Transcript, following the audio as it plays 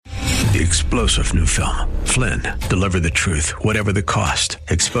the explosive new film, Flynn, Deliver the Truth, Whatever the Cost,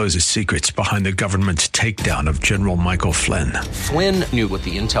 exposes secrets behind the government's takedown of General Michael Flynn. Flynn knew what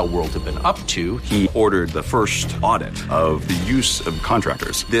the intel world had been up to. He ordered the first audit of the use of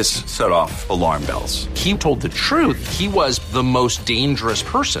contractors. This set off alarm bells. He told the truth. He was the most dangerous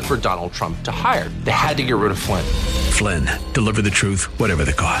person for Donald Trump to hire. They had to get rid of Flynn. Flynn, Deliver the Truth, Whatever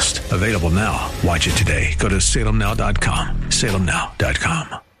the Cost. Available now. Watch it today. Go to salemnow.com.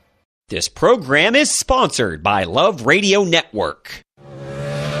 salemnow.com. This program is sponsored by Love Radio Network.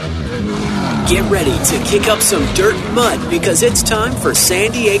 Get ready to kick up some dirt and mud because it's time for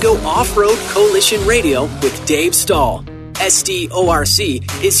San Diego Off-Road Coalition Radio with Dave Stahl.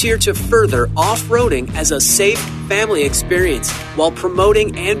 SDORC is here to further off-roading as a safe family experience while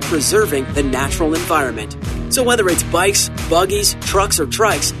promoting and preserving the natural environment. So whether it's bikes, buggies, trucks, or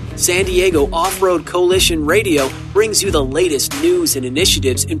trikes, San Diego Off-Road Coalition Radio brings you the latest news and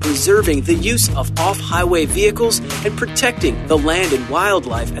initiatives in preserving the use of off-highway vehicles and protecting the land and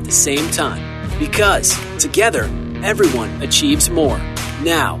wildlife at the same time. Because, together, everyone achieves more.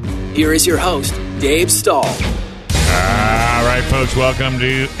 Now, here is your host, Dave Stahl. All right, folks, welcome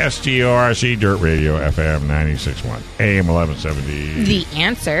to SDORC Dirt Radio, FM 96.1, AM 1170. The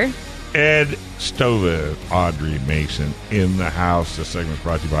Answer. Ed Stovin, Audrey Mason in the house. This segment is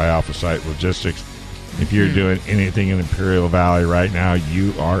brought to you by Alpha Site Logistics. If you're doing anything in Imperial Valley right now,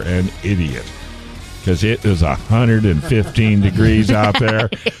 you are an idiot. Because it is 115 degrees out there.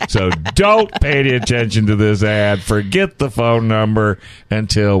 So don't pay any attention to this ad. Forget the phone number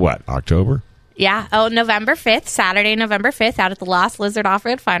until what, October? Yeah. Oh, November 5th, Saturday, November 5th, out at the Lost Lizard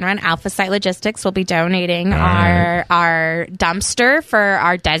Off-Road Fun Run. Alpha Site Logistics will be donating our dumpster for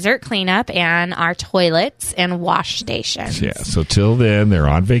our desert cleanup and our toilets and wash stations. Yeah. So till then, they're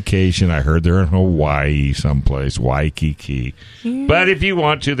on vacation. I heard they're in Hawaii someplace, Waikiki. But if you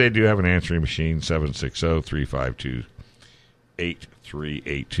want to, they do have an answering machine,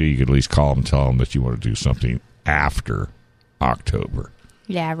 760-352-8382. You could at least call them and tell them that you want to do something after October.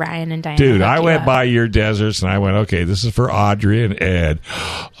 Yeah, Ryan and Diana. Dude, I went by your deserts and I went, okay, this is for Audrey and Ed.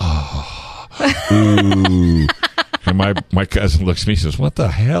 Oh, ooh. And my cousin looks at me and says, what the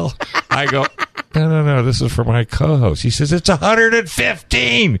hell? I go, no, this is for my co-host. He says, it's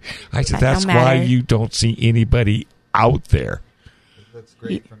 115. I said, that's why you don't see anybody out there. It looks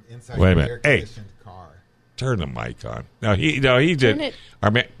great from inside Wait a your minute. air-conditioned car. Turn the mic on. No, he did.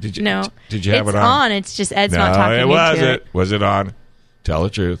 Did you have it on? It's just Ed's not talking it into wasn't. it. Was it on? Tell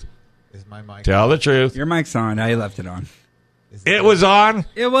the truth. Is my mic Tell on? the truth. Your mic's on. I left it on. It was on?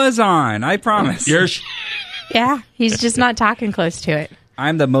 It was on. I promise. Yeah, he's just not talking close to it.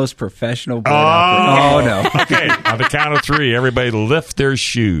 I'm the most professional board operator. Oh, no. Okay, on the count of three, everybody lift their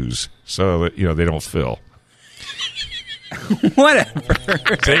shoes so that, they don't fill. Whatever.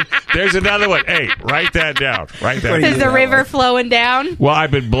 See? There's another one. Hey, write that down. Is the river flowing down? Well, I've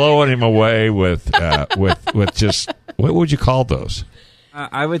been blowing him away with just, what would you call those?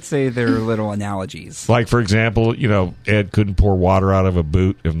 I would say they're little analogies. Like, for example, Ed couldn't pour water out of a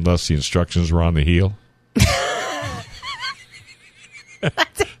boot unless the instructions were on the heel.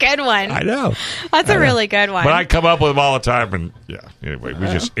 That's a good one. I know. That's a really good one. But I come up with them all the time, and anyway, we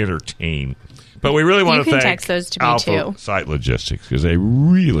just entertain. But we really want to thank text those to me Alpha too. Site Logistics because they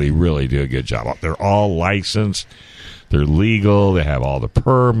really, really do a good job. They're all licensed. They're legal. They have all the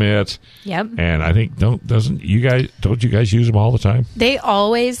permits. Yep. And I think don't you guys use them all the time? They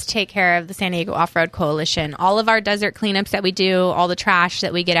always take care of the San Diego Off-Road Coalition. All of our desert cleanups that we do, all the trash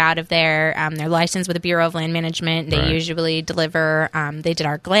that we get out of there, they're licensed with the Bureau of Land Management. They usually deliver. They did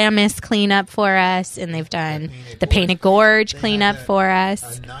our Glamis cleanup for us, and they've done the Painted Gorge cleanup for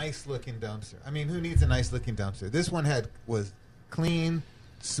us. A nice looking dumpster. I mean, who needs a nice looking dumpster? This one was clean,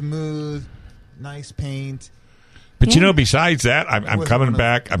 smooth, nice paint. But besides that, I'm coming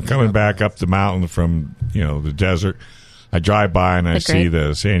back. I'm coming back up the mountain from the desert. I drive by and I see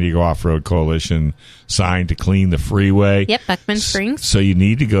the San Diego Off-Road Coalition sign to clean the freeway. Yep, Buckman Springs. So you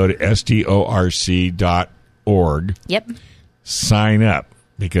need to go to SDORC.org. Yep. Sign up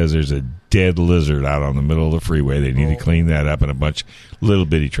because there's a dead lizard out on the middle of the freeway. They need to clean that up and a bunch little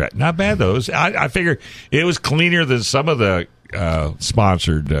bitty trash. Not bad though. I figure it was cleaner than some of the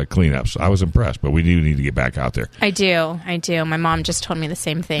sponsored cleanups. I was impressed, but we do need to get back out there. I do. My mom just told me the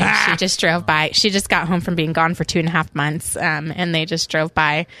same thing. She just drove by. She just got home from being gone for 2.5 months, and they just drove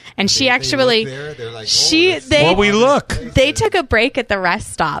by. And she actually, we look. They took a break at the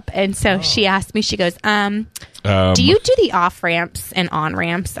rest stop, and so she asked me. She goes, Do you do the off ramps and on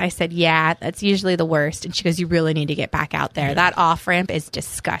ramps? I said, yeah, that's usually the worst. And she goes, you really need to get back out there. That off ramp is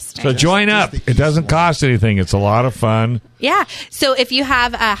disgusting. So join up. It doesn't cost anything. It's a lot of fun. Yeah. So if you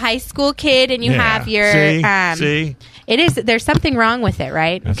have a high school kid and you have your, See? it is. There's something wrong with it,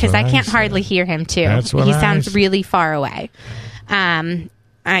 right? Because I can't hardly hear him too. That's what he I sounds said. really far away.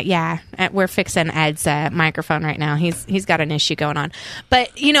 Yeah, we're fixing Ed's microphone right now. He's got an issue going on. But,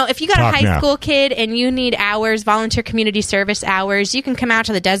 if you got a high school kid and you need hours, volunteer community service hours, you can come out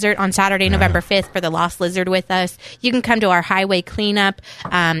to the desert on Saturday, November 5th for the Lost Lizard with us. You can come to our highway cleanup.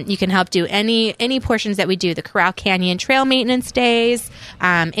 You can help do any portions that we do, the Corral Canyon trail maintenance days,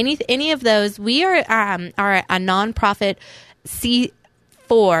 any of those. We are a nonprofit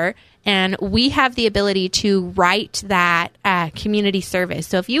C4, and we have the ability to write that community service.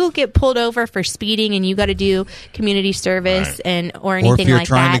 So if you get pulled over for speeding and you got to do community service or anything like that, or if you're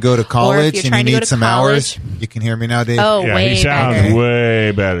trying to go to college and you need some hours, you can hear me now, Dave. Oh, Yeah, way he sounds better.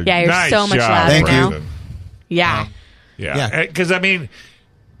 way better. Yeah, you're Nice so much job, louder Thank now. you. Yeah. Yeah, because and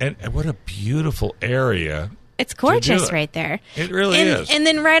what a beautiful area. It's gorgeous it. right there. It really is. And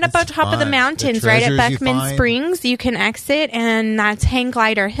then right up on It's top of the fun. mountains, The right at treasures you Beckman find. Springs, you can exit, and that's Hang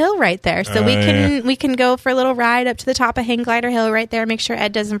Glider Hill right there. So yeah. we can go for a little ride up to the top of Hang Glider Hill right there. Make sure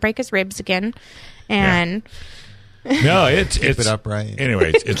Ed doesn't break his ribs again. And No, it's it upright.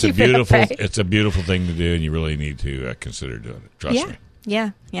 Anyway, it's a Keep it beautiful upright. it's a beautiful thing to do, and you really need to consider doing it. Trust me.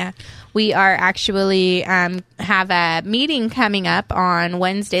 Yeah. We are actually have a meeting coming up on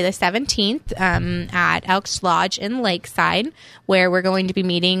Wednesday the 17th at Elks Lodge in Lakeside, where we're going to be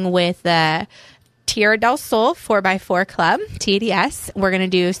meeting with the Tierra del Sol 4x4 Club, TDS. We're going to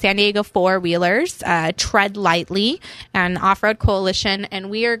do San Diego four-wheelers, Tread Lightly, and Off-Road Coalition, and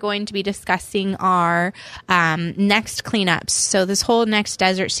we are going to be discussing our next cleanups. So this whole next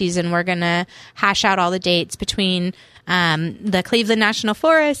desert season, we're going to hash out all the dates between the Cleveland National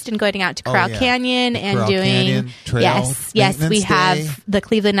Forest and going out to Corral Canyon and Corral doing Canyon Trail yes, Maintenance we Day. have the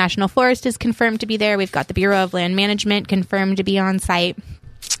Cleveland National Forest is confirmed to be there. We've got the Bureau of Land Management confirmed to be on site.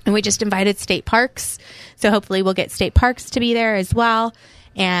 And we just invited state parks, so hopefully we'll get state parks to be there as well,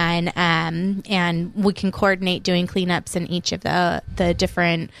 and we can coordinate doing cleanups in each of the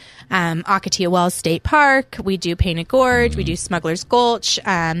different Ocotillo Wells State Park. We do Painted Gorge, we do Smuggler's Gulch,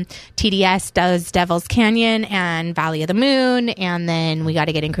 TDS does Devil's Canyon and Valley of the Moon, and then we got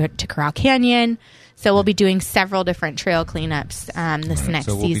to get into Corral Canyon. So we'll be doing several different trail cleanups this next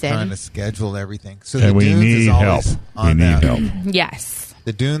So we'll season. be trying to schedule everything. So And the we Dunes need is help. always We on need that. help. Yes.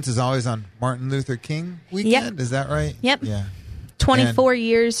 The Dunes is always on Martin Luther King weekend. Is that right? Yep. Yeah. 24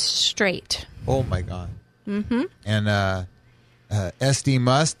 years straight. Oh my God. Mm-hmm. And SD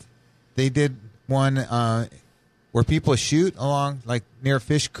Must, they did one where people shoot along, like near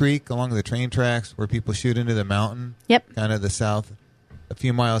Fish Creek, along the train tracks, where people shoot into the mountain. Yep. Kind of a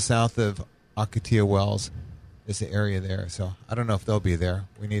few miles south of Ocotillo Wells is the area there. So I don't know if they'll be there.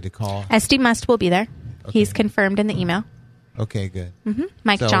 We need to call. SD Must will be there. Okay. He's confirmed in the email. Okay, good.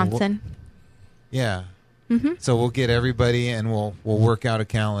 Mike So Johnson. Yeah. So we'll get everybody, and we'll work out a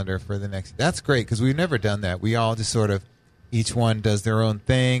calendar for the next. That's great because we've never done that. We all just sort of, each one does their own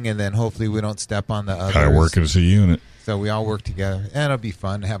thing, and then hopefully we don't step on the others. Kind of working as a unit. So we all work together, and it'll be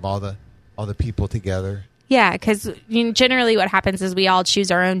fun to have all the people together. Yeah, because generally what happens is we all choose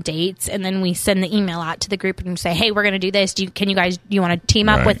our own dates, and then we send the email out to the group and say, "Hey, we're going to do this. Do you want to team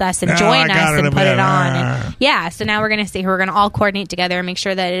up Right. with us and No, join I got us it and a put bit. it on?" And yeah, so now we're going to say we're going to all coordinate together and make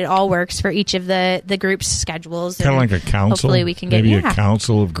sure that it all works for each of the group's schedules. Kind of and like a council. Hopefully, we can get maybe a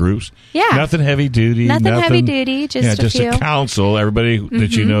council of groups. Yeah. Nothing heavy duty. Nothing heavy duty, just a few. a council. Everybody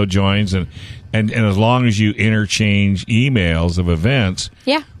that you know joins, and as long as you interchange emails of events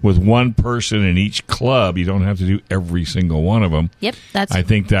Yeah. with one person in each club, you don't have to do every single one of them. Yep, that's I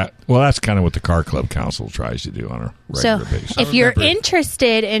think that's kind of what the Car Club Council tries to do on a regular basis. If you're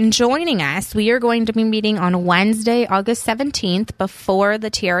interested in joining us, we are going to be meeting on Wednesday, August 17th, before the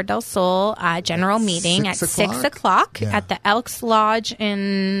Tierra del Sol general meeting at 6 o'clock Yeah. at the Elks Lodge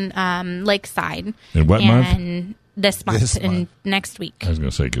in Lakeside. In what month? And this month and next week. I was going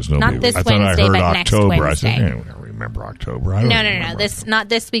to say because nobody. Not this I thought Wednesday, I heard but next October. I Wednesday. said, I don't remember October. I don't No. remember. Not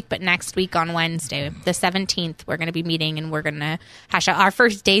this week, but next week on Wednesday, the 17th. We're going to be meeting, and we're going to hash out. Our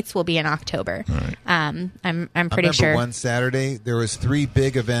first dates will be in October. Right. I'm pretty I remember sure. one Saturday there was 3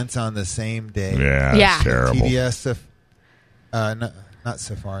 big events on the same day. Yeah, Yeah. it's terrible. TDS, not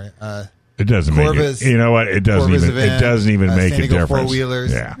Safari. It doesn't make Corva's- it. You know what? It doesn't Corva's even. event, It doesn't even make San a Diego difference.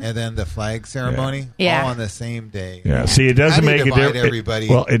 Four-wheelers, Yeah. and then the flag ceremony, Yeah. all on the same day. Yeah. See, it doesn't How do you make a divide difference. everybody?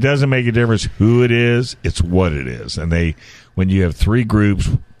 Well, it doesn't make a difference who it is. It's what it is. And when you have 3 groups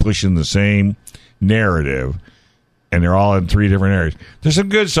pushing the same narrative, and they're all in 3 different areas. There's some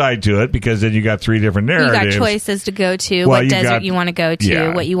good side to it because then you got 3 different narratives. You got choices to go to, what desert you want to go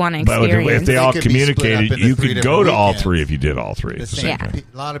to, what you want to experience. But if they all communicated, you could go to all 3 if you did all 3 at the same time.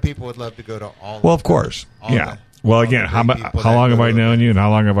 A lot of people would love to go to all. Well, of course, Well, again, how long have I known you, and how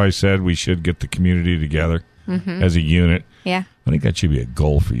long have I said we should get the community together as a unit? Yeah. I think that should be a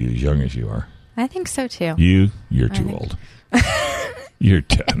goal for you, as young as you are. I think so, too. You're too old. You're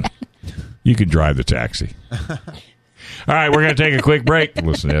 10. You can drive the taxi. All right, we're going to take a quick break.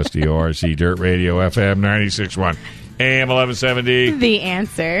 Listen to SDORC Dirt Radio, FM 96.1, AM 1170. The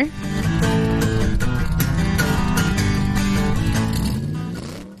Answer.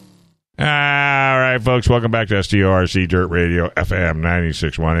 All right, folks, welcome back to SDORC Dirt Radio, FM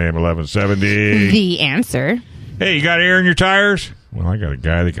 96.1, AM 1170. The Answer. Hey, you got air in your tires? Well, I got a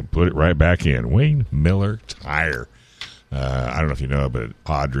guy that can put it right back in. Wayne Miller Tire. I don't know if you know, but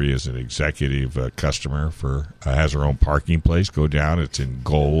Audrey is an executive customer for has her own parking place. Go down. It's in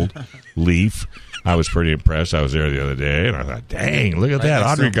Gold Leaf. I was pretty impressed. I was there the other day, and I thought, dang, look at that.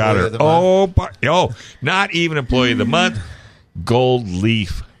 Audrey got her. Not even Employee of the Month. Gold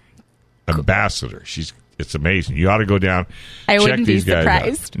Leaf Ambassador. It's amazing. You ought to go down. I check wouldn't these be guys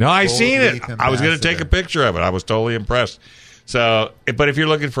surprised. out. No, I seen it. I was going to take a picture of it. I was totally impressed. So, but if you're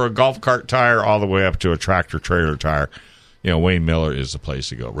looking for a golf cart tire all the way up to a tractor trailer tire, Wayne Miller is the place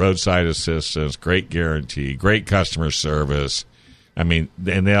to go. Roadside assistance, great guarantee, great customer service. I mean,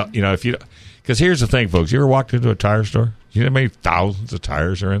 and they'll, if you, because here's the thing, folks. You ever walked into a tire store? You know how many thousands of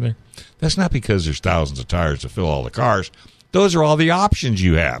tires are in there? That's not because there's thousands of tires to fill all the cars. Those are all the options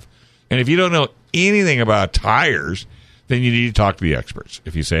you have. And if you don't know anything about tires, then you need to talk to the experts.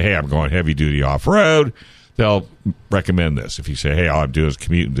 If you say, hey, I'm going heavy-duty off-road, they'll recommend this. If you say, hey, all I'm doing is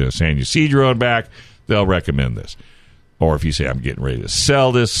commuting to San Ysidro and back, they'll recommend this. Or if you say, I'm getting ready to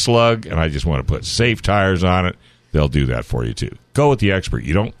sell this slug and I just want to put safe tires on it, they'll do that for you, too. Go with the expert.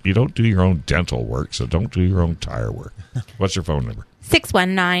 You don't do your own dental work, so don't do your own tire work. What's your phone number?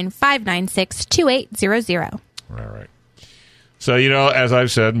 619-596-2800. All right. So, as I've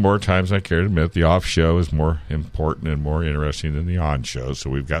said more times than I care to admit, the off show is more important and more interesting than the on show.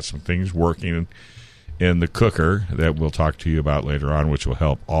 So we've got some things working in the cooker that we'll talk to you about later on, which will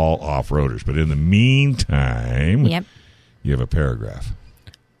help all off-roaders. But in the meantime, you have a paragraph.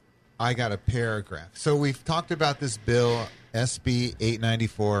 I got a paragraph. So we've talked about this bill, SB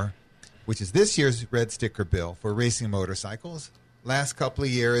 894, which is this year's red sticker bill for racing motorcycles. Last couple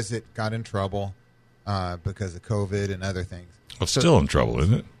of years, it got in trouble because of COVID and other things. Well, it's still in trouble,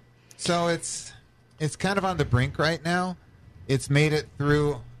 isn't it? So it's kind of on the brink right now. It's made it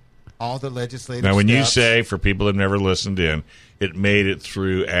through all the legislative Now, when steps. you say, for people that have never listened in, it made it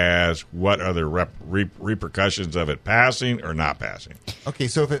through as what are the repercussions of it passing or not passing? Okay,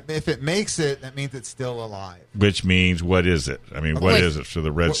 so if it makes it, that means it's still alive. Which means, what is it? I mean, what is it for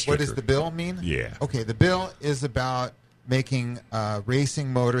the red sticker? What does the bill mean? Yeah. Okay, the bill is about making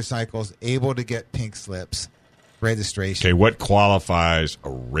racing motorcycles able to get pink slips registration. Okay, what qualifies a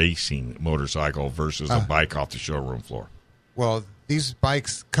racing motorcycle versus a bike off the showroom floor? Well, these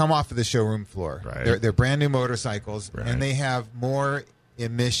bikes come off of the showroom floor. Right. They're brand new motorcycles, right, and they have more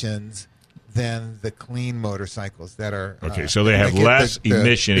emissions than the clean motorcycles that are. Okay, so they have less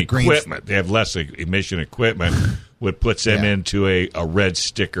emission equipment. They have less emission equipment, which puts them into a red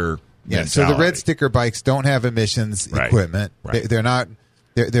sticker. Yeah, so the red sticker bikes don't have emissions equipment. Right. They're not.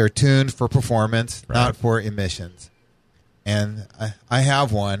 They're tuned for performance, not for emissions. And I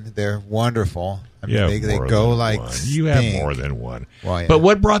have one. They're wonderful. I mean, they go like one. You have more than one. Well, yeah. But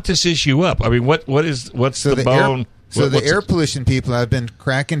what brought this issue up? I mean, what's the bone? The air pollution people have been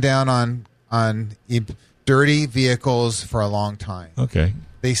cracking down on dirty vehicles for a long time. Okay.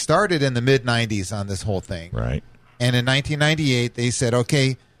 They started in the mid-'90s on this whole thing. Right. And in 1998, they said,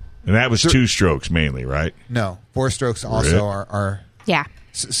 okay. And that was 2 strokes mainly, right? No, 4 strokes also are. Yeah.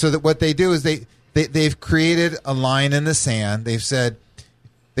 So that what they do is they've created a line in the sand. They've said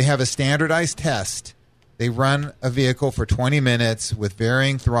they have a standardized test. They run a vehicle for 20 minutes with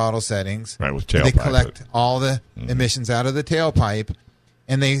varying throttle settings. Right, with tailpipe. They collect all the emissions out of the tailpipe,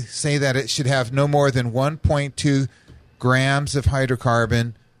 and they say that it should have no more than 1.2 grams of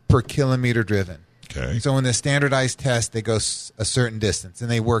hydrocarbon per kilometer driven. Okay. So in the standardized test, they go a certain distance, and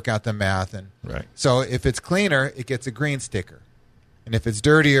they work out the math. And so if it's cleaner, it gets a green sticker. And if it's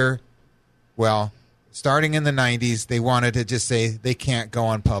dirtier, well, starting in the 90s, they wanted to just say they can't go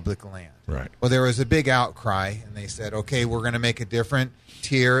on public land. Right. Well, there was a big outcry, and they said, okay, we're going to make a different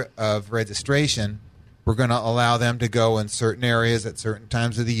tier of registration. We're going to allow them to go in certain areas at certain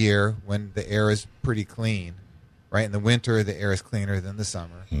times of the year when the air is pretty clean. right? In the winter, the air is cleaner than the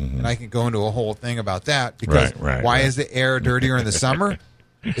summer. And I can go into a whole thing about that because why is the air dirtier in the summer?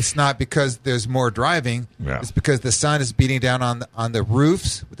 It's not because there's more driving. Yeah. It's because the sun is beating down on the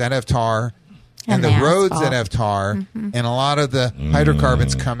roofs that have tar and the the roads asphalt. that have tar, and a lot of the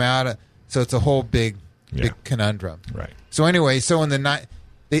hydrocarbons come out. So it's a whole big conundrum. Right. So anyway, so in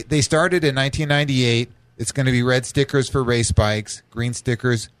they started in 1998. It's going to be red stickers for race bikes, green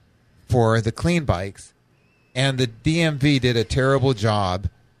stickers for the clean bikes. And the DMV did a terrible job,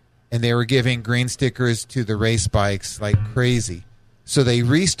 and they were giving green stickers to the race bikes like crazy. So they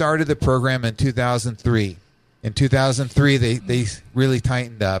restarted the program in 2003. In 2003, they really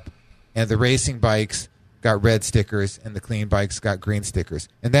tightened up, and the racing bikes got red stickers, and the clean bikes got green stickers.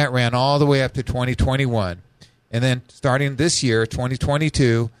 And that ran all the way up to 2021. And then starting this year,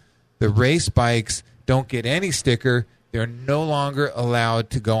 2022, the race bikes don't get any sticker. They're no longer allowed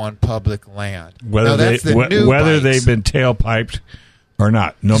to go on public land. Whether they've been tailpiped or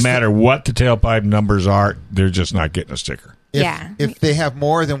not, no matter what the tailpipe numbers are, they're just not getting a sticker. If they have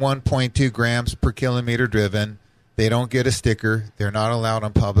more than 1.2 grams per kilometer driven, they don't get a sticker. They're not allowed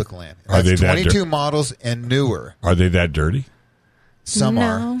on public land. Are they 22 models and newer. Are they that dirty? Some No.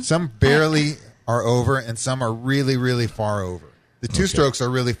 are. Some barely are over, and some are really, really far over. The two-strokes are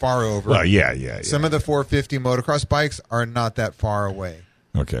really far over. Well, yeah. Some of the 450 motocross bikes are not that far away.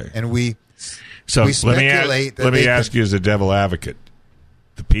 Okay. And we let speculate that me ask you as a devil advocate,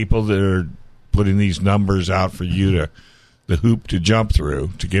 the people that are putting these numbers out for you to the hoop to jump through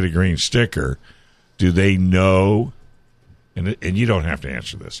to get a green sticker, do they know, and you don't have to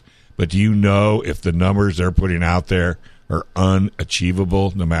answer this, but do you know if the numbers they're putting out there are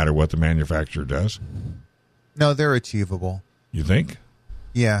unachievable no matter what the manufacturer does? No, they're achievable. You think?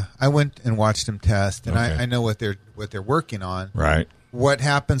 Yeah, I went and watched them test, and Okay. I know what they're working on. Right. What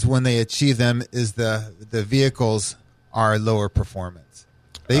happens when they achieve them is the vehicles are lower performance.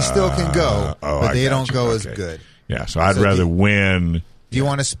 They still can go, but they don't go as good. Yeah, so I'd rather win. Do you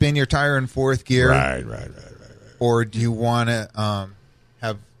want to spin your tire in fourth gear? Right. Or do you want to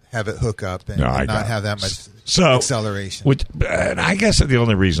have it hook up and not have that much acceleration? And I guess the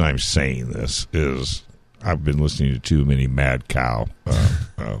only reason I'm saying this is I've been listening to too many Mad Cow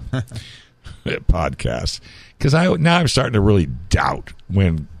podcasts because now I'm starting to really doubt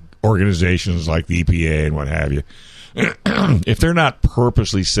when organizations like the EPA and what have you, if they're not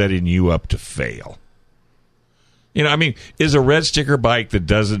purposely setting you up to fail. You know, I mean, is a red sticker bike that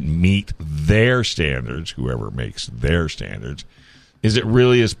doesn't meet their standards, whoever makes their standards, is it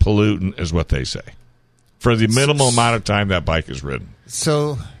really as pollutant as what they say? For the minimal amount of time that bike is ridden.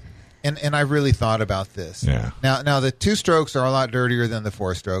 So, and I really thought about this. Yeah. Now the two strokes are a lot dirtier than the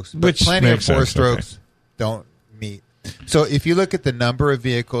four strokes, but Which plenty of makes four sense, strokes don't meet. So if you look at the number of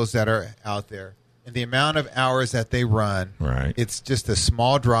vehicles that are out there and the amount of hours that they run, right, it's just a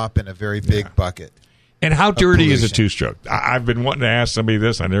small drop in a very big bucket. And how dirty is a two-stroke? I've been wanting to ask somebody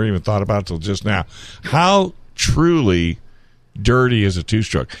this. I never even thought about it until just now. How truly dirty is a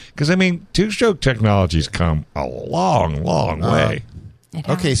two-stroke? Because, I mean, two-stroke technology's come a long, long way.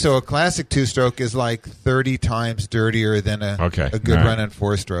 Okay, so a classic two-stroke is like 30 times dirtier than a good running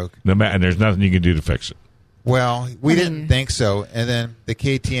four-stroke. And there's nothing you can do to fix it. Well, we didn't think so. And then the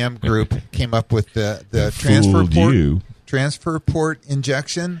KTM group came up with the transfer port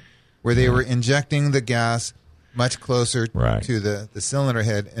injection, where they were injecting the gas much closer to the cylinder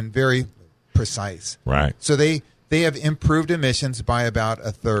head and very precise. Right. So they have improved emissions by about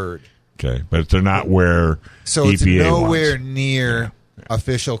a third. Okay, but they're not where so EPA it's nowhere wants. near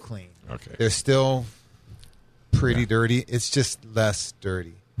official clean. Okay. They're still pretty dirty. It's just less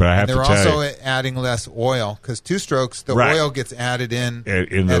dirty. But I have and they're to tell also adding less oil because two strokes, the oil gets added in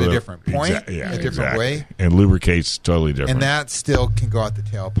at a different point, a different way, and lubricates totally different. and that still can go out the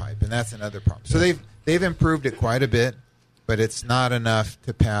tailpipe, and that's another problem. So they've improved it quite a bit, but it's not enough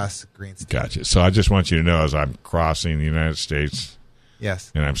to pass green sticker. Gotcha. So I just want you to know, as I'm crossing the United States,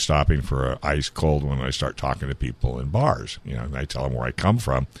 yes, and I'm stopping for an ice cold when I start talking to people in bars, you know, and I tell them where I come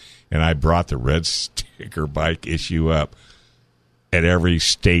from, and I brought the red sticker bike issue up at every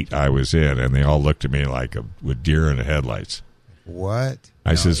state I was in, and they all looked at me like with deer in the headlights. What?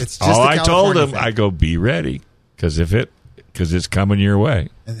 I says, all I told them, I go, be ready, because it's coming your way.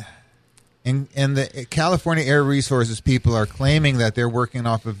 And the California Air Resources people are claiming that they're working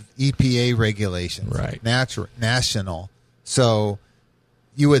off of EPA regulations, right? National. So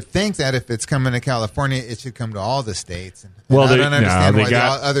you would think that if it's coming to California, it should come to all the states. And I don't understand why the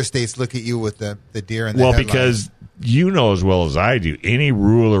other states look at you with the deer in the headlights. Because you know as well as I do, any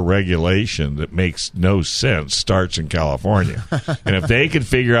rule or regulation that makes no sense starts in California. And if they can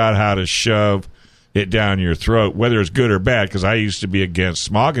figure out how to shove it down your throat, whether it's good or bad, because I used to be against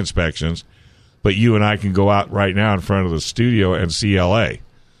smog inspections, but you and I can go out right now in front of the studio and see LA.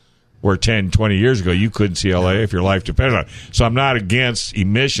 Where 10, 20 years ago, you couldn't see LA if your life depended on it. So I'm not against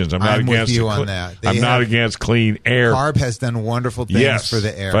emissions. I'm with you on that. I'm not against clean air. CARB has done wonderful things for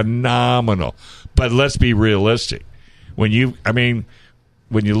the air. Phenomenal. But let's be realistic. When you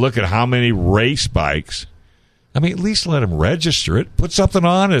look at how many race bikes, at least let them register it. Put something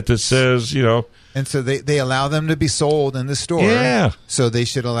on it that says, And so they allow them to be sold in the store. Yeah. So they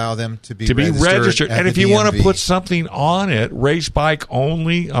should allow them to be registered. at And the if you DMV. want to put something on it, race bike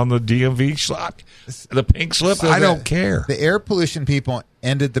only on the DMV slip, the pink slip, So I don't care. The air pollution people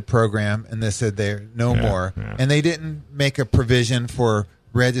ended the program and they said they're no more. Yeah. And they didn't make a provision for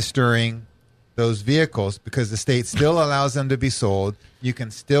registering those vehicles because the state still allows them to be sold. You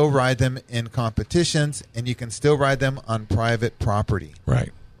can still ride them in competitions and you can still ride them on private property. Right.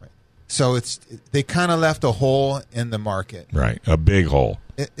 So they kind of left a hole in the market. Right. A big hole.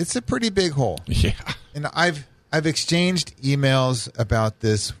 It's a pretty big hole. Yeah. And I've exchanged emails about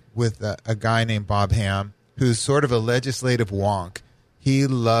this with a guy named Bob Ham, who's sort of a legislative wonk. He's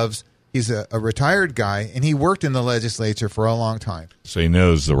a retired guy, and he worked in the legislature for a long time. So he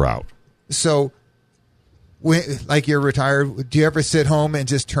knows the route. So, like you're retired, do you ever sit home and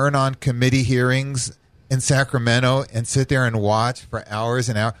just turn on committee hearings in Sacramento and sit there and watch for hours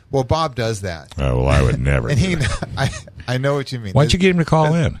and hours? Well, Bob does that. Oh, well, I would never. And do that. I know what you mean. Why don't you get him to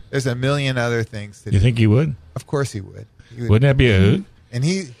call in? There's a million other things to do. You think he would? Of course he would. Wouldn't that be a hoot? And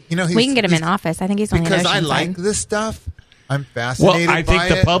he's we can get him in office. I think he's on the because I Oceanside. like this stuff. I'm fascinated. Well, I think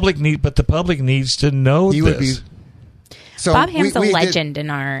the public needs to know he this. would be. So Bob Ham's a legend in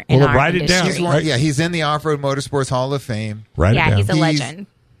our write it down. industry. He's in the Off-Road Motorsports Hall of Fame. Write it down. He's a legend.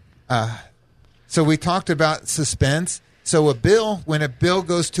 So we talked about suspense. So when a bill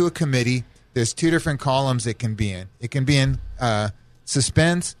goes to a committee, there's two different columns it can be in. It can be in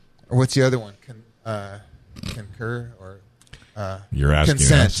suspense, or what's the other one? Concur or You're asking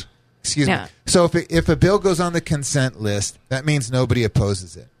consent. us. Excuse me. So if a bill goes on the consent list, that means nobody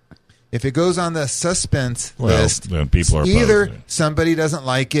opposes it. If it goes on the suspense list, then people are either opposing it. somebody doesn't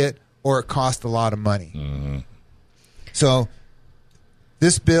like it or it costs a lot of money. Mm-hmm. So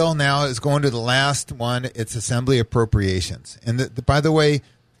this bill now is going to the last one. It's Assembly Appropriations. And by the way,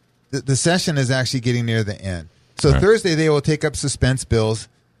 the session is actually getting near the end. So Thursday they will take up suspense bills,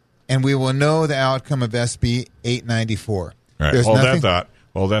 and we will know the outcome of SB 894. All right. There's Hold nothing- that thought.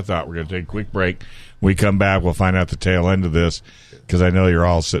 We're going to take a quick break. When we come back, we'll find out the tail end of this because I know you're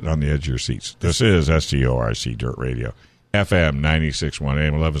all sitting on the edge of your seats. This is STORC Dirt Radio, FM 96.1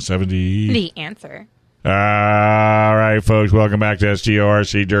 AM 1170. The answer. All right, folks. Welcome back to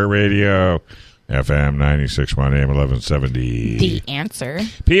STORC Dirt Radio, FM 96.1 AM 1170. The answer.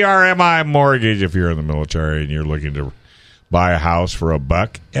 PRMI Mortgage. If you're in the military and you're looking to buy a house for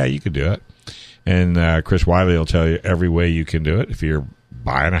 $1, yeah, you can do it. And Chris Wiley will tell you every way you can do it. If you're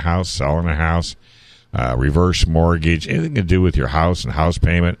buying a house, selling a house, reverse mortgage, anything to do with your house and house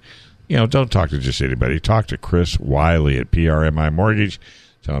payment, don't talk to just anybody. Talk to Chris Wiley at PRMI Mortgage.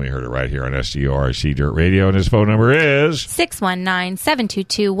 Tell him you heard it right here on STORC Dirt Radio, and his phone number is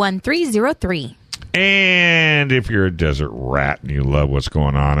 619-722-1303. And if you're a desert rat and you love what's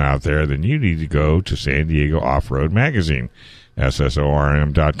going on out there, then you need to go to San Diego Off-Road Magazine.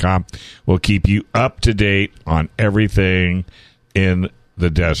 SSORM.com will keep you up to date on everything in the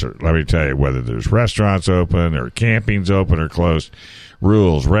desert. Let me tell you, whether there's restaurants open or camping's open or closed,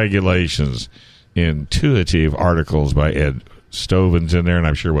 rules, regulations, intuitive articles by Ed Stoven's in there, and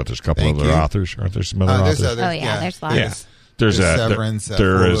I'm sure there's a couple other authors. Aren't there some other authors? There's others, There's lots. Yeah. There's Severance,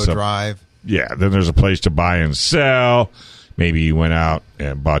 there is four-wheel drive. Yeah, then there's a place to buy and sell. Maybe you went out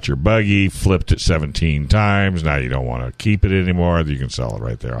and bought your buggy, flipped it 17 times. Now you don't want to keep it anymore. You can sell it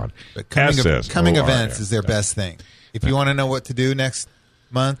right there on But coming events is their best thing. If you want to know what to do next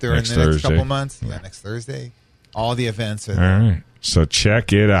month or Next in the next Thursday. couple months, next Thursday, all the events are All there. right. So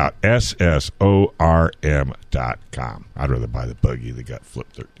check it out. SSORM.com. I'd rather buy the buggy that got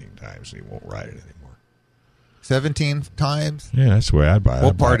flipped 13 times and he won't ride it anymore. 17 times? Yeah, that's the way I'd buy it.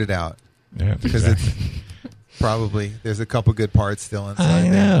 We'll part it out. Yeah, Because exactly. it's probably, there's a couple good parts still inside I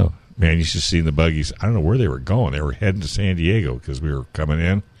there. know. Man, you should have seen the buggies. I don't know where they were going. They were heading to San Diego because we were coming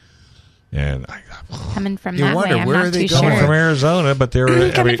in. And Coming from You that wonder, way, I'm where not are they too going? coming sure. from Arizona, but they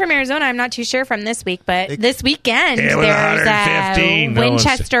were Coming from Arizona, I'm not too sure from this week, but this weekend It was there's 115. No one's-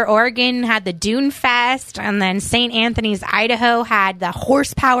 Winchester, Oregon had the Dune Fest. Doomfest, and then St. Anthony's, Idaho had the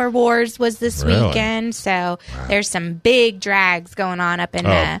Horsepower Wars was this Really? weekend. So there's some big drags going on up in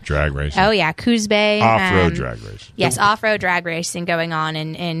drag racing. Oh yeah, Coos Bay. Off-road drag racing. Yes, off-road drag racing going on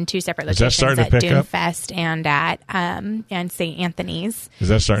in two separate Is that locations starting at to pick up? Doomfest and at and St. Anthony's. Is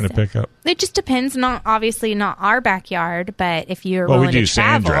that starting to pick up? It just depends. Not obviously not our backyard, but if you're Well, willing we do to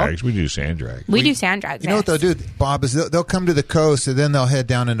sand travel, drags. We do sand drags. we do sand drags. You know what they'll do, Bob, is they'll come to the coast and then they'll head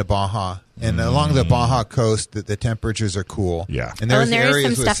down into Baja. And along the Baja coast, the temperatures are cool. Yeah. And Oh, there's and there is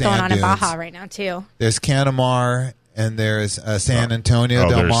areas some with stuff going sand on in dunes. Baja right now too. There's Canamar and there's San Antonio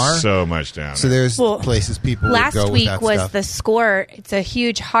del Mar. There's so much down So there. there's places people would Last go with week that was stuff. the score. It's a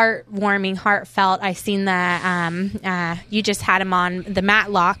huge, heartwarming, heartfelt. I seen the you just had him on the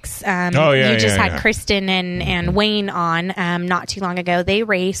Matlocks. You just had Kristen and Wayne on not too long ago. They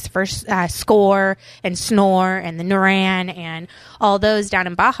race for Score and Snore and the Nuran and all those down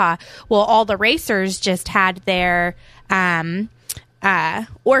in Baja. Well, all the racers just had their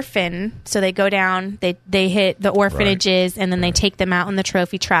orphan, so they go down, they hit the orphanages, and then they take them out in the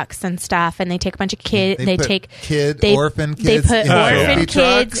trophy trucks and stuff, and they take a bunch of kids. They put orphan kids They put in orphan trophy kids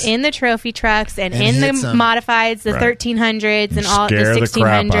trucks in the trophy trucks and and in the hits 'em. modifieds, the Right. 1300s, and all the Scare the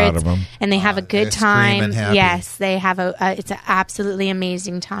crap out 1600s, of 'em. and they have a good they're time. screaming happy. Yes, they have it's an absolutely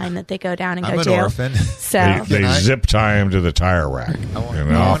amazing time that they go down and I'm go an do. orphan. So They I- zip tie him to the tire rack. I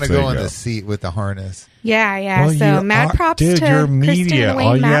and off want to they go in the seat with the harness. yeah. Well, So you mad are- props dude, to you're Kristen media. and Wayne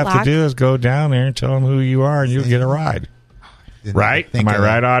All you have Matlock. to do is go down there and tell them who you are, and you'll get a ride. Didn't Right? think Am I of that.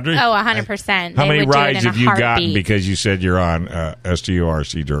 right, Audrey? Oh, 100%. How They many would do it rides in a have you gotten heartbeat. because you said you're on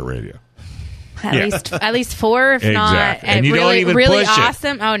STORC Dirt Radio? At least 4, if not Exactly. And you don't really, even really push it.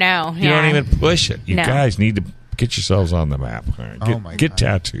 awesome. Oh no, You don't even push it. You No. guys need to get yourselves on the map. All right, Oh, my get God.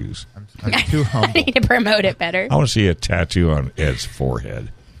 tattoos. I'm too I humble. need to promote it better. I want to see a tattoo on Ed's forehead.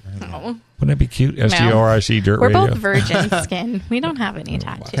 Oh. Wouldn't that be cute? STORC Dirt We're Radio. both virgin skin. We don't have any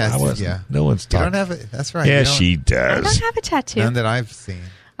tattoos. That's- I wasn't. yeah. No one's You talking. don't have it. That's right. Yeah, You don't- she I does. don't have a tattoo. None that I've seen.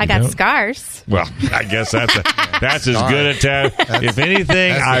 I got don't? scars. Well, I guess that's as Sorry. good a tattoo. If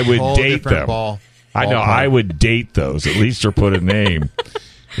anything, That's I a would whole date different them. ball I know. part. I would date those at least, or put a name.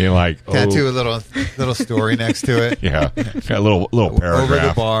 You're like Tattoo a little story next to it. Yeah, got a little paragraph. Over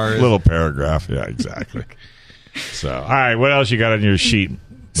the bars. Little paragraph. Yeah, exactly. So, all right, what else you got on your sheet?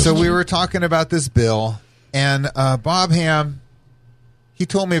 So we were talking about this bill, and Bob Ham, he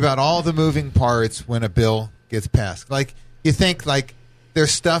told me about all the moving parts when a bill gets passed. Like you think like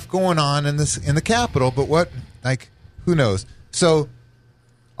there's stuff going on in the Capitol, but what who knows? So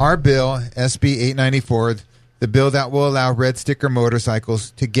our bill, SB 894, the bill that will allow red sticker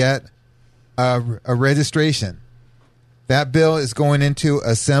motorcycles to get a registration. That bill is going into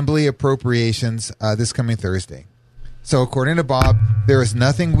Assembly Appropriations this coming Thursday. So according to Bob, there is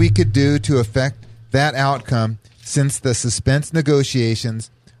nothing we could do to affect that outcome since the suspense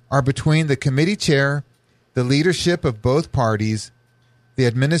negotiations are between the committee chair, the leadership of both parties, the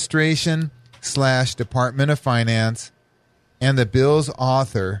administration / Department of Finance, and the bill's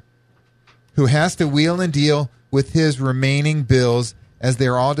author, who has to wheel and deal with his remaining bills as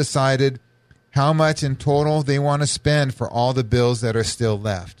they're all decided how much in total they want to spend for all the bills that are still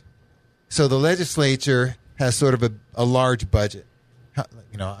left. So the legislature has sort of a large budget. I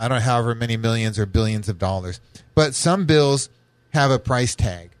don't know however many millions or billions of dollars. But some bills have a price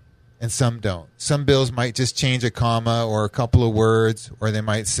tag and some don't. Some bills might just change a comma or a couple of words, or they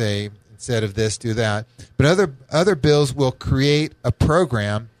might say, instead of this, do that. But other bills will create a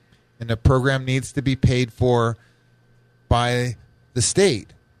program, and the program needs to be paid for by the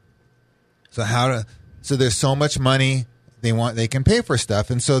state. So there's so much money they can pay for stuff,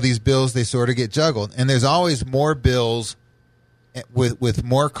 and so these bills, they sort of get juggled. And there's always more bills with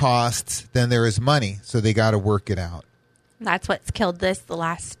more costs than there is money, so they got to work it out. That's what's killed this the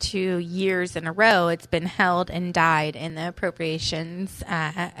last 2 years in a row. It's been held and died in the appropriations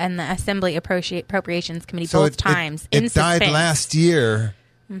and the Assembly Appropriations Committee both times. It died last year,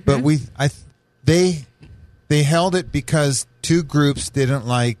 but they held it because two groups didn't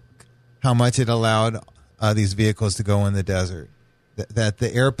like how much it allowed these vehicles to go in the desert. That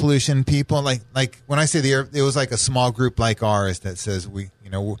the air pollution people, like when I say the air, it was like a small group like ours that says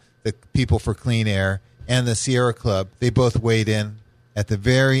the People for Clean Air and the Sierra Club, they both weighed in at the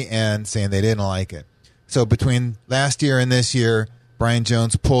very end saying they didn't like it. So between last year and this year, Brian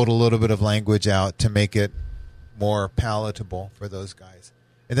Jones pulled a little bit of language out to make it more palatable for those guys.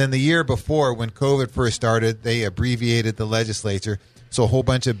 And then the year before, when COVID first started, they abbreviated the legislature, so a whole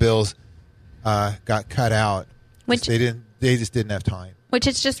bunch of bills got cut out. Which they just didn't have time. Which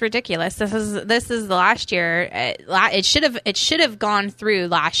is just ridiculous. This is the last year. It should have gone through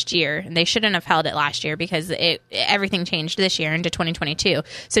last year, and they shouldn't have held it last year because everything changed this year into 2022.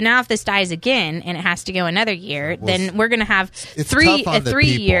 So now if this dies again and it has to go another year, then we're going to have a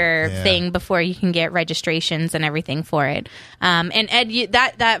 3-year thing before you can get registrations and everything for it. And Ed,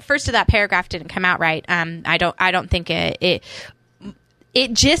 that first of that paragraph didn't come out right. I don't think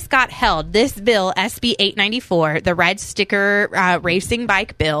it just got held. This bill, SB 894, the red sticker racing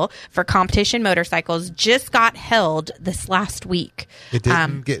bike bill for competition motorcycles, just got held this last week. It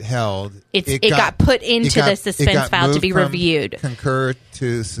didn't get held. It got put into the suspense file to be reviewed. Concur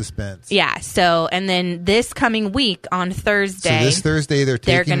to suspense. Yeah. So, and then this coming week on Thursday. So this Thursday they're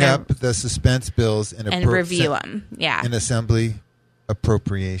taking up the suspense bills and review them. Yeah. In Assembly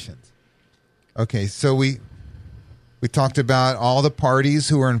appropriations. Okay. So we talked about all the parties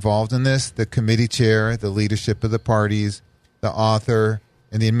who are involved in this, the committee chair, the leadership of the parties, the author,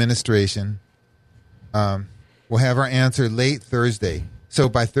 and the administration. We'll have our answer late Thursday. So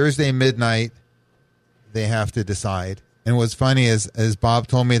by Thursday midnight, they have to decide. And what's funny is, as Bob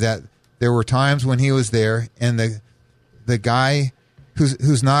told me, that there were times when he was there and the guy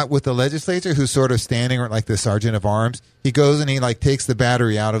who's not with the legislature, who's sort of standing like the sergeant of arms, he goes and he like takes the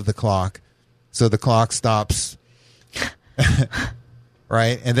battery out of the clock. So the clock stops.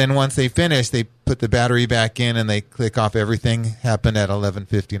 Right, and then once they finish, they put the battery back in and they click off everything. Happened at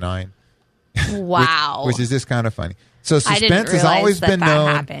 11:59. Wow, which is just kind of funny. So suspense has always been known.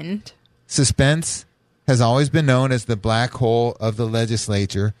 Happened. Suspense has always been known as the black hole of the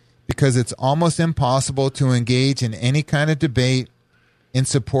legislature because it's almost impossible to engage in any kind of debate in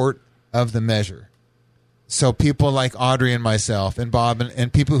support of the measure. So people like Audrey and myself and Bob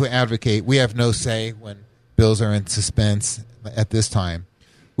and people who advocate, we have no say when bills are in suspense at this time.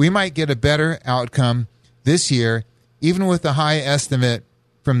 We might get a better outcome this year, even with a high estimate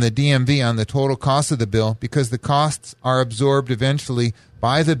from the DMV on the total cost of the bill, because the costs are absorbed eventually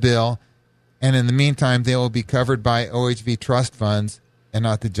by the bill, and in the meantime, they will be covered by OHV trust funds and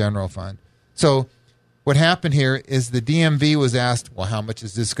not the general fund. So what happened here is the DMV was asked, well, how much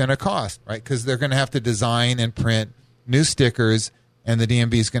is this going to cost, right? Because they're going to have to design and print new stickers, and the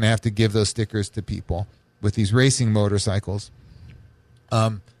DMV is going to have to give those stickers to people with these racing motorcycles.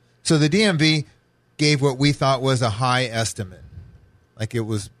 So the DMV gave what we thought was a high estimate. Like it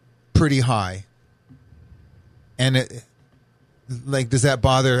was pretty high. And does that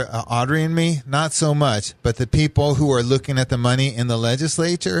bother Audrey and me? Not so much. But the people who are looking at the money in the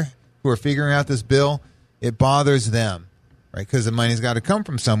legislature, who are figuring out this bill, it bothers them, right? Because the money's got to come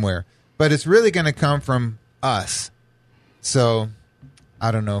from somewhere. But it's really going to come from us. So I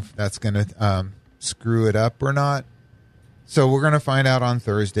don't know if that's going to screw it up or not. So we're going to find out on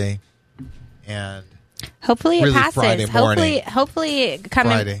Thursday, and hopefully it passes. Friday morning. Hopefully come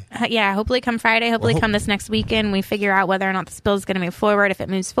Friday. Hopefully come Friday. Hopefully come this next weekend. We figure out whether or not this bill is going to move forward. If it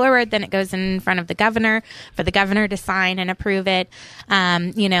moves forward, then it goes in front of the governor for the governor to sign and approve it.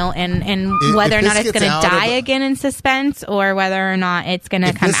 And whether or not it's going to die again in suspense, or whether or not it's going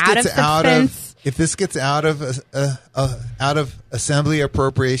to come out of suspense. If this gets out of Assembly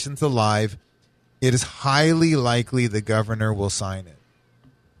appropriations alive, it is highly likely the governor will sign it.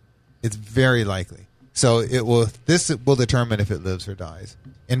 It's very likely. So this will determine if it lives or dies.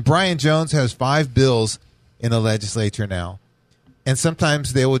 And Brian Jones has 5 bills in the legislature now. And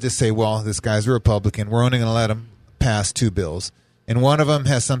sometimes they will just say, well, this guy's a Republican. We're only going to let him pass 2 bills. And one of them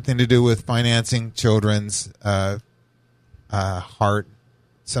has something to do with financing children's heart,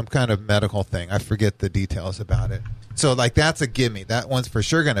 some kind of medical thing. I forget the details about it. So that's a gimme. That one's for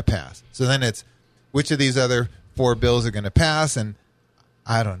sure going to pass. So then it's which of these other 4 bills are going to pass, and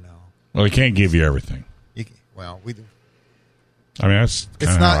I don't know. Well, we can't give you everything. We do. I mean, that's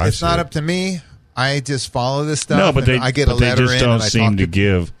it's not up to me. I just follow this stuff. No, but I get a letter in. They just don't seem to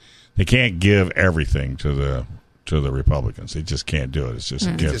give. They can't give everything to the Republicans. They just can't do it. It's just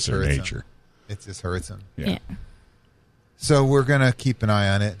against their nature. It just hurts them. Yeah. So we're gonna keep an eye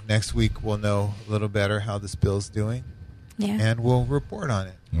on it. Next week we'll know a little better how this bill's doing. Yeah. And we'll report on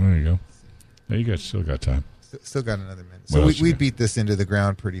it. There you go. Yeah, you guys still got time. Still got another minute. So we beat this into the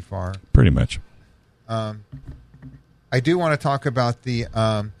ground pretty far. Pretty much. I do want to talk about the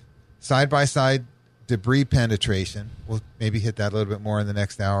side-by-side debris penetration. We'll maybe hit that a little bit more in the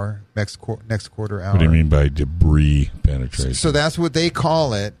next hour, next quarter hour. What do you mean by debris penetration? So that's what they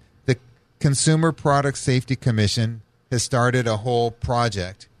call it. The Consumer Product Safety Commission has started a whole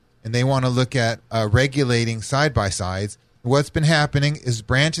project, and they want to look at regulating side-by-sides. What's been happening is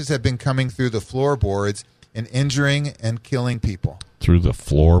branches have been coming through the floorboards and injuring and killing people. Through the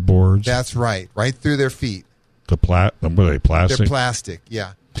floorboards? That's right. Right through their feet. What are they, plastic? They're plastic,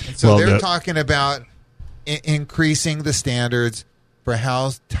 yeah. And so they're talking about increasing the standards for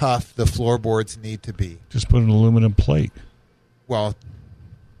how tough the floorboards need to be. Just put an aluminum plate. Well,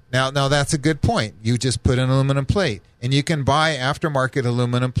 now that's a good point. You just put an aluminum plate, and you can buy aftermarket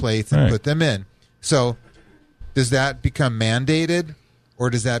aluminum plates and put them in. So does that become mandated, or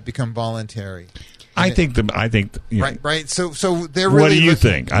does that become voluntary? I think. Right. So they're really. What do you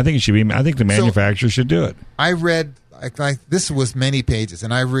think? I think it should be. I think the manufacturer should do it. I read like this was many pages,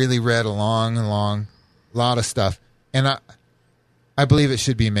 and I really read a long lot of stuff, and I believe it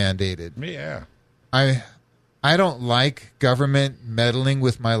should be mandated. Yeah. I don't like government meddling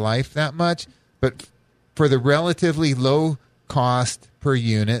with my life that much, but for the relatively low cost per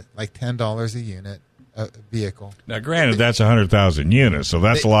unit, like $10 a unit, a vehicle. Now, granted, that's 100,000 units, so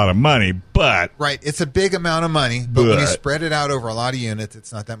that's a lot of money, but... Right, it's a big amount of money, but when you spread it out over a lot of units,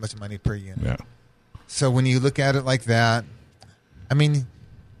 it's not that much money per unit. Yeah. So when you look at it like that, I mean...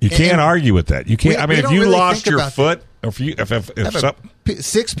 You can't argue with that. You can't. I mean, if you lost your foot, if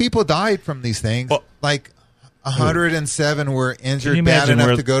 6 people died from these things, like 107 were injured bad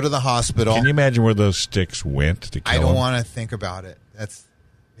enough to go to the hospital. Can you imagine where those sticks went to kill I don't them? want to think about it. That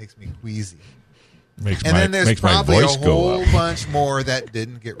makes me queasy. Then there's probably a whole bunch more that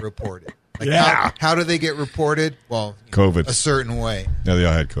didn't get reported. Like how do they get reported? Well, COVID. A certain way. No, they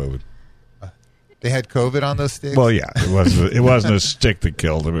all had COVID. They had COVID on those sticks? Well, yeah. It wasn't a stick that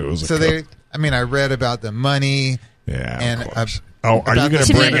killed them. It was I read about the money. Yeah, and of course. Are you going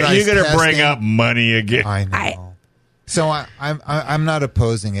to bring up money again? I know. So I'm not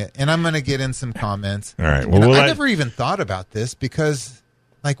opposing it, and I'm going to get in some comments. All right. Well, I never even thought about this because...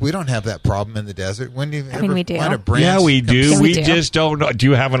 Like, we don't have that problem in the desert. When do you ever we do. find a branch? Yeah, we do. Yes, we just don't know. Do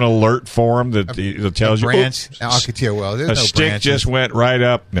you have an alert form that tells you? Branch. Well, there's a no stick branches. just went right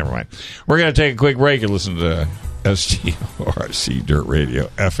up. Never mind. We're going to take a quick break and listen to STORC Dirt Radio,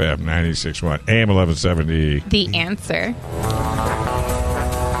 FM 96.1, AM 1170. The Answer.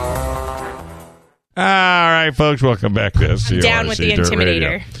 All right, folks. Welcome back to STORC Down with the Dirt Intimidator.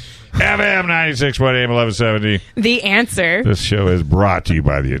 Radio. FM 96.1 AM 1170. The Answer. This show is brought to you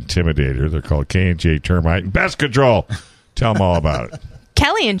by The Intimidator. They're called K&J Termite and Pest Control. Tell them all about it.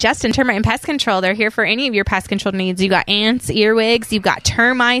 Kelly and Justin, Termite and Pest Control. They're here for any of your pest control needs. You got ants, earwigs, you've got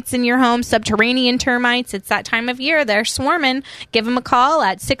termites in your home, subterranean termites. It's that time of year. They're swarming. Give them a call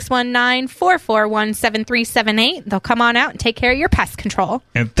at 619-441-7378. They'll come on out and take care of your pest control.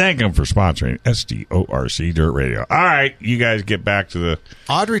 And thank them for sponsoring STORC Dirt Radio. All right, you guys get back to the...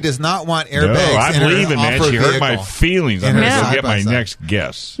 Audrey does not want airbags. No, I'm leaving, man. She hurt my feelings. I'm going to go get my next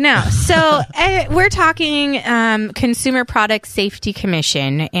guest. No, so we're talking Consumer Product Safety Commission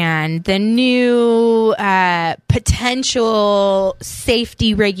and the new potential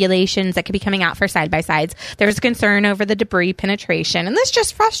safety regulations that could be coming out for side-by-sides. There's concern over the debris penetration, and this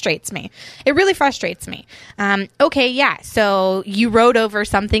just frustrates me. It really frustrates me. So you rode over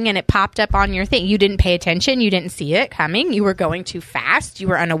something and it popped up on your thing. You didn't pay attention. You didn't see it coming. You were going too fast. You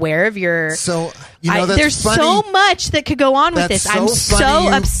were unaware of your... So, that's there's funny. So much that could go on with this. I'm so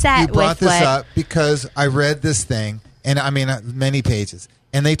upset you brought with this up because I read this thing, and many pages,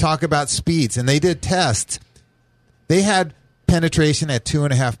 and they talk about speeds, and they did tests. They had penetration at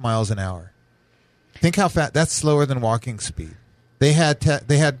 2.5 miles an hour. Think how fast. That's slower than walking speed. They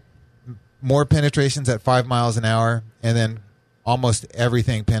had more penetrations at 5 miles an hour, and then almost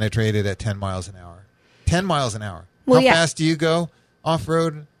everything penetrated at 10 miles an hour. 10 miles an hour. How fast do you go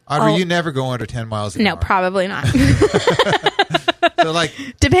off-road? Audrey, you never go under 10 miles an hour. No, probably not. So,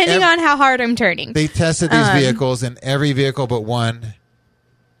 depending on how hard I'm turning. They tested these vehicles, and every vehicle but one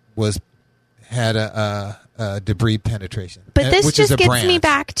had a debris penetration. But this just gets me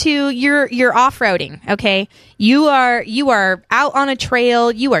back to your off-roading, okay? You are out on a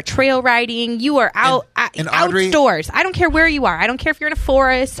trail. You are trail riding. You are out and Audrey, outdoors. I don't care where you are. I don't care if you're in a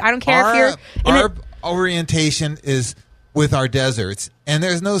forest. I don't care if you're in our orientation is with our deserts, and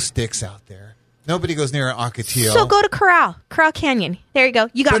there's no sticks out there. Nobody goes near an Ocotillo. So go to Corral Canyon. There you go.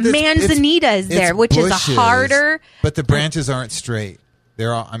 You got manzanitas there, which bushes, is a harder. But the branches aren't straight.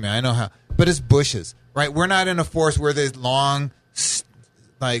 They're all. I know how. But it's bushes, right? We're not in a forest where there's long,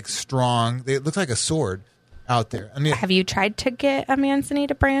 strong. It looks like a sword out there. Have you tried to get a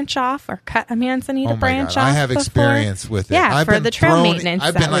manzanita branch off or cut a manzanita branch off? I have experience with it. Yeah, for the trail maintenance.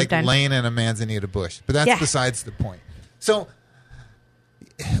 I've been laying in a manzanita bush, but that's besides the point. So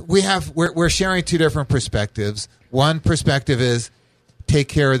we're sharing two different perspectives. One perspective is take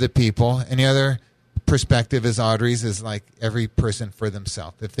care of the people, and the other perspective is Audrey's is like every person for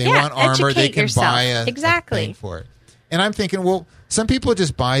themselves. If they want armor, they can buy a thing for it. And I'm thinking, well, some people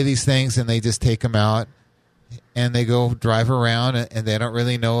just buy these things and they just take them out and they go drive around, and they don't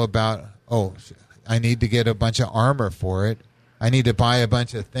really know about, I need to get a bunch of armor for it. I need to buy a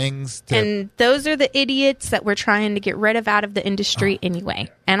bunch of things. And those are the idiots that we're trying to get rid of out of the industry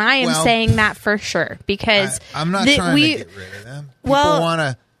anyway. And I am saying that for sure, because I'm not trying to get rid of them. People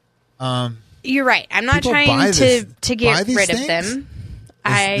want to. You're right. I'm not trying to get rid of them.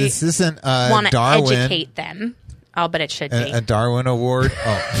 This isn't want to Darwin. Educate them. Oh, but it should be a Darwin Award.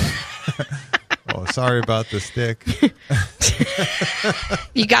 Oh. Oh, sorry about the stick.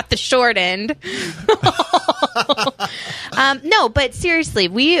 You got the short end. No, but seriously,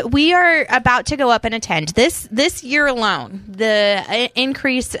 we are about to go up and attend this year alone. The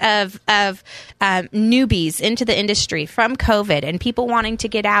increase of newbies into the industry from COVID and people wanting to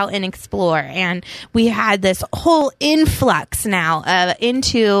get out and explore, and we had this whole influx now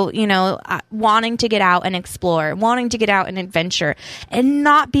into wanting to get out and explore, wanting to get out and adventure, and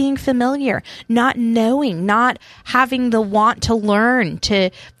not being familiar, not knowing, not having the want to learn, to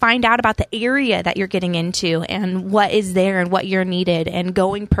find out about the area that you're getting into and what is there and what you're needed, and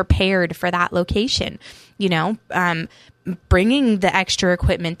going prepared for that location. Bringing the extra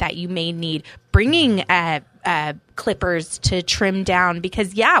equipment that you may need, bringing clippers to trim down,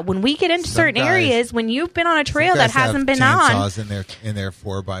 because when we get into certain areas, when you've been on a trail that hasn't been chainsaws in their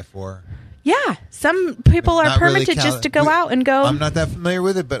 4x4. Yeah, some people are permitted just to go out and go. I'm not that familiar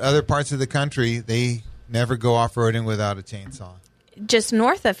with it, but other parts of the country, they never go off-roading without a chainsaw. Just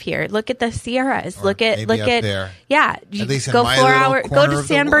north of here, look at the Sierras. Look at there. Yeah, at least go in my 4 little hour. corner Go to of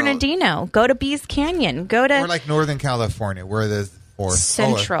San the world. Bernardino. Go to Bees Canyon. Go to or like Northern California, where there's forest.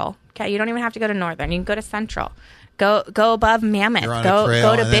 Central. Okay, you don't even have to go to Northern. You can go to Central. Go above Mammoth. You're on Go a trail, to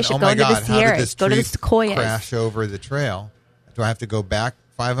and then, Bishop. oh my go God, to the Sierras. how did this Go to the tree Sequoias. crash over the trail? Do I have to go back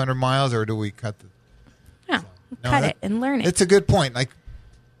 500 miles, or do we cut the? No, cut it and learn it. It's a good point.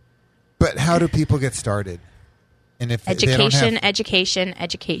 But how do people get started? And if education.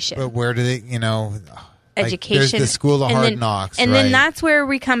 But where do they? Education. There's the School of Hard Knocks, and right? then that's where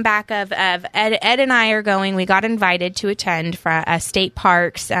we come back. Of Ed and I are going. We got invited to attend for State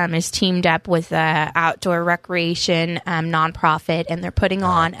Parks is teamed up with outdoor recreation nonprofit, and they're putting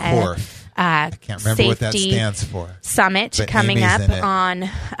on I can't remember what that stands for. Summit but coming Amy's up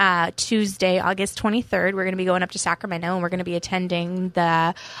on Tuesday, August 23rd. We're going to be going up to Sacramento, and we're going to be attending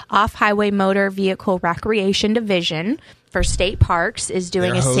the Off-Highway Motor Vehicle Recreation Division for State Parks is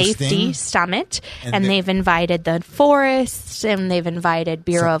doing a safety summit, and they've invited the forests, and they've invited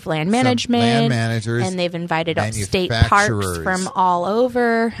Bureau of Land Management, land managers, and they've invited state parks from all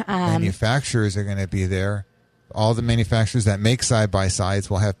over. Manufacturers are going to be there. All the manufacturers that make side-by-sides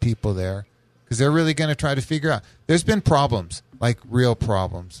will have people there, because they're really going to try to figure out. There's been problems, like real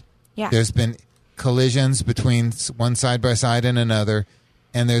problems. Yeah. There's been collisions between one side-by-side and another,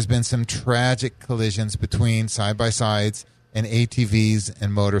 and there's been some tragic collisions between side-by-sides and ATVs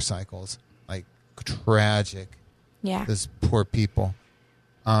and motorcycles. Like, tragic. Yeah. Those poor people.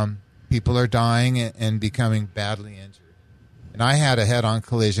 People are dying and becoming badly injured. And I had a head-on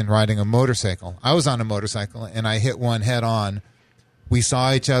collision riding a motorcycle. I was on a motorcycle, and I hit one head-on. We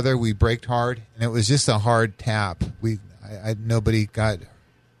saw each other. We braked hard, and it was just a hard tap. Nobody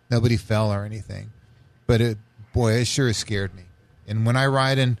fell or anything. But it sure scared me. And when I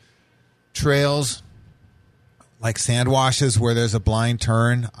ride in trails like sand washes where there's a blind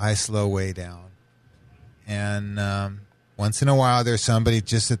turn, I slow way down. And once in a while, there's somebody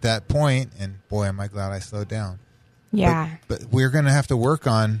just at that point, and boy, am I glad I slowed down. Yeah. But we're going to have to work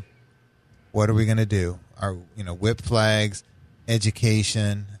on what are we going to do? Our whip flags,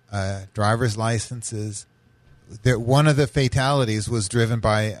 education, driver's licenses. One of the fatalities was driven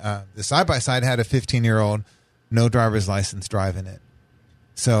by the side-by-side had a 15-year-old, no driver's license driving it.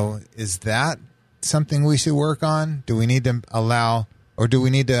 So is that something we should work on? Do we need to allow, or do we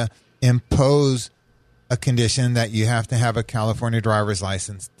need to impose a condition that you have to have a California driver's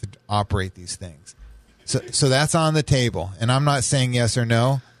license to operate these things? So that's on the table, and I'm not saying yes or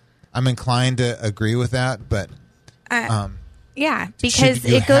no. I'm inclined to agree with that, but yeah, because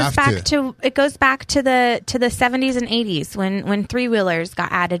it goes back to the 70s and 80s when three-wheelers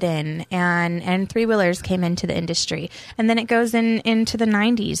got added in and three-wheelers came into the industry, and then it goes into the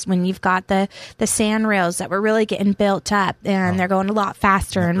 90s when you've got the sand rails that were really getting built up, and they're going a lot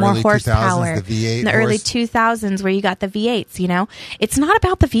faster and more horsepower. The V8 in the early 2000s where you got the V8s. It's not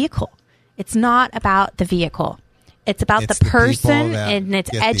about the vehicle. It's not about the vehicle. It's about the person, and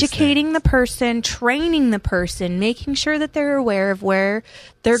it's educating the person, training the person, making sure that they're aware of where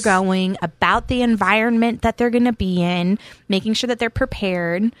they're going, about the environment that they're going to be in, making sure that they're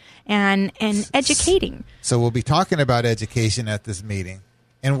prepared, and educating. So we'll be talking about education at this meeting.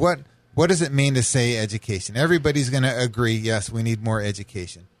 And what what does it mean to say education? Everybody's going to agree, yes, we need more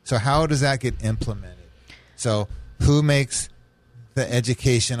education. So how does that get implemented? So who makes the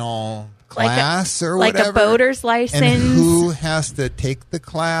educational class or whatever? Like a boater's license. And who has to take the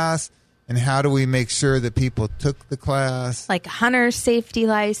class? And how do we make sure that people took the class? Like hunter safety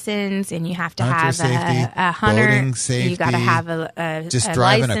license, and you have to have safety, a hunter. Boating safety. You got to have a just a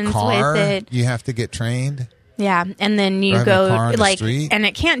driving license a car. with it. You have to get trained. Yeah, and then you Driving a car go on the like, street. and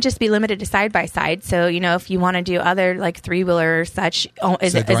it can't just be limited to side by side. So if you want to do other like 3-wheeler or such,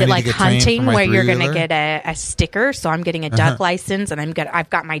 is So it do I need to like get trained hunting for my where you're going to 3-wheeler? get a sticker? So I'm getting a duck license, and I've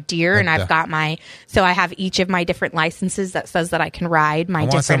got my deer, and I've got so I have each of my different licenses that says that I can ride my I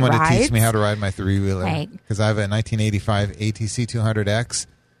want different someone rides. to teach me how to ride my 3-wheeler Right. because I have a 1985 ATC 200X,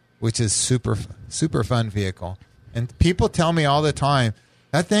 which is super fun vehicle. And people tell me all the time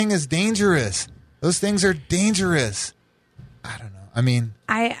that thing is dangerous. Those things are dangerous. I don't know. I mean,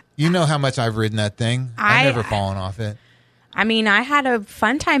 you know how much I've ridden that thing. I've never fallen off it. I mean, I had a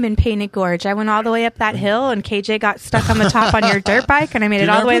fun time in Painted Gorge. I went all the way up that hill, and KJ got stuck on the top on your dirt bike, and I made it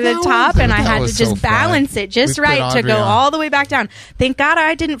all the way to the top, and I had to just balance it just right to go all the way back down. Thank God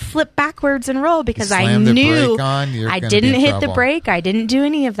I didn't flip backwards and roll because I knew I didn't hit the brake. I didn't do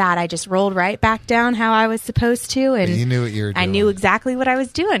any of that. I just rolled right back down how I was supposed to, and you knew what you were doing. I knew exactly what I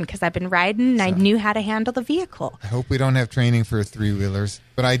was doing because I've been riding, and I knew how to handle the vehicle. I hope we don't have training for 3-wheelers,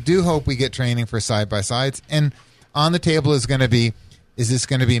 but I do hope we get training for side-by-sides. And on the table is going to be, is this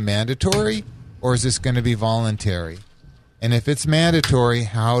going to be mandatory or is this going to be voluntary? And if it's mandatory,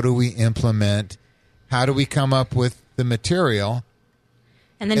 how do we implement, how do we come up with the material?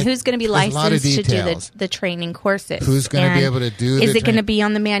 And then who's going to be licensed to do the training courses? Who's going to be able to do Is it going to be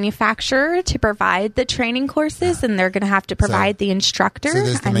on the manufacturer to provide the training courses, and they're going to have to provide the instructor? So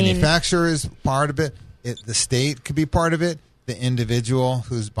there's the manufacturer is part of it. The state could be part of it. The individual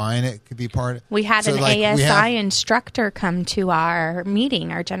who's buying it could be part of it. We had an ASI instructor come to our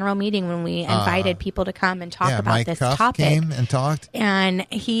meeting, our general meeting, when we invited people to come and talk about Mike this Cuff topic. Came and talked. And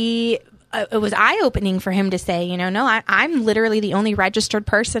it was eye-opening for him to say, no, I'm literally the only registered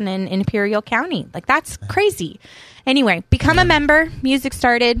person in Imperial County. Like, that's crazy. Anyway, become a member. Music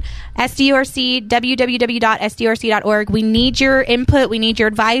started. SDORC, www.sdorc.org. We need your input. We need your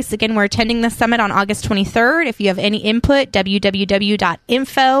advice. Again, we're attending the summit on August 23rd. If you have any input,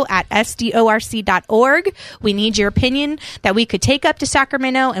 www.info@sdorc.org. We need your opinion that we could take up to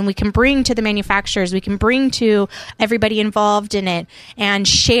Sacramento and we can bring to the manufacturers. We can bring to everybody involved in it and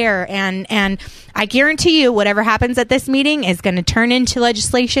share. And I guarantee you, whatever happens at this meeting is going to turn into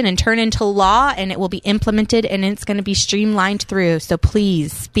legislation and turn into law, and it will be implemented, and it's going to be streamlined through. So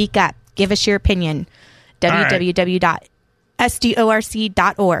please speak up. Give us your opinion.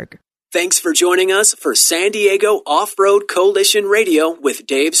 www.sdorc.org. Thanks for joining us for San Diego Off-Road Coalition Radio with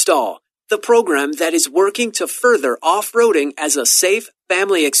Dave Stahl, the program that is working to further off-roading as a safe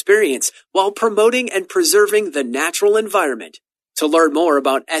family experience while promoting and preserving the natural environment. To learn more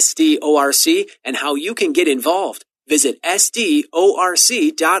about SDORC and how you can get involved, visit sdorc.org.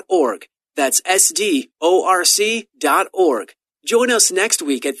 That's sdorc.org. Join us next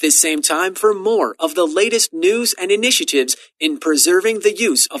week at this same time for more of the latest news and initiatives in preserving the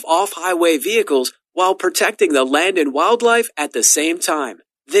use of off-highway vehicles while protecting the land and wildlife at the same time.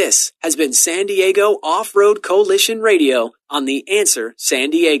 This has been San Diego Off-Road Coalition Radio on The Answer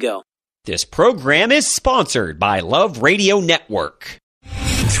San Diego. This program is sponsored by Love Radio Network.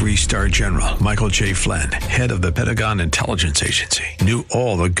 3-star General Michael J. Flynn, head of the Pentagon Intelligence Agency, knew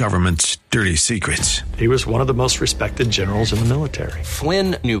all the government's dirty secrets. He was one of the most respected generals in the military.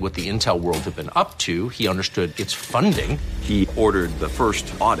 Flynn knew what the intel world had been up to. He understood its funding. He ordered the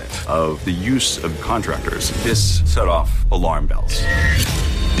first audit of the use of contractors. This set off alarm bells.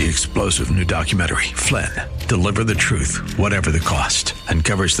 The explosive new documentary, Flynn, Deliver the Truth, Whatever the Cost,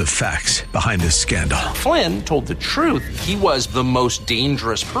 uncovers the facts behind this scandal. Flynn told the truth. He was the most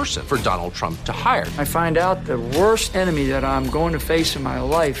dangerous person for Donald Trump to hire. I find out the worst enemy that I'm going to face in my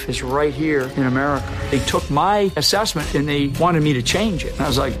life is right here in America. They took my assessment and they wanted me to change it. And I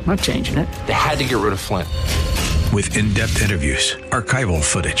was like, I'm not changing it. They had to get rid of Flynn. With in-depth interviews, archival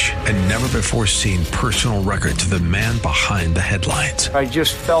footage, and never-before-seen personal records of the man behind the headlines. I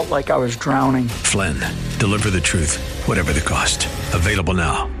just felt like I was drowning. Flynn, Deliver the Truth, Whatever the Cost. Available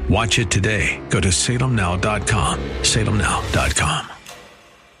now. Watch it today. Go to salemnow.com. salemnow.com.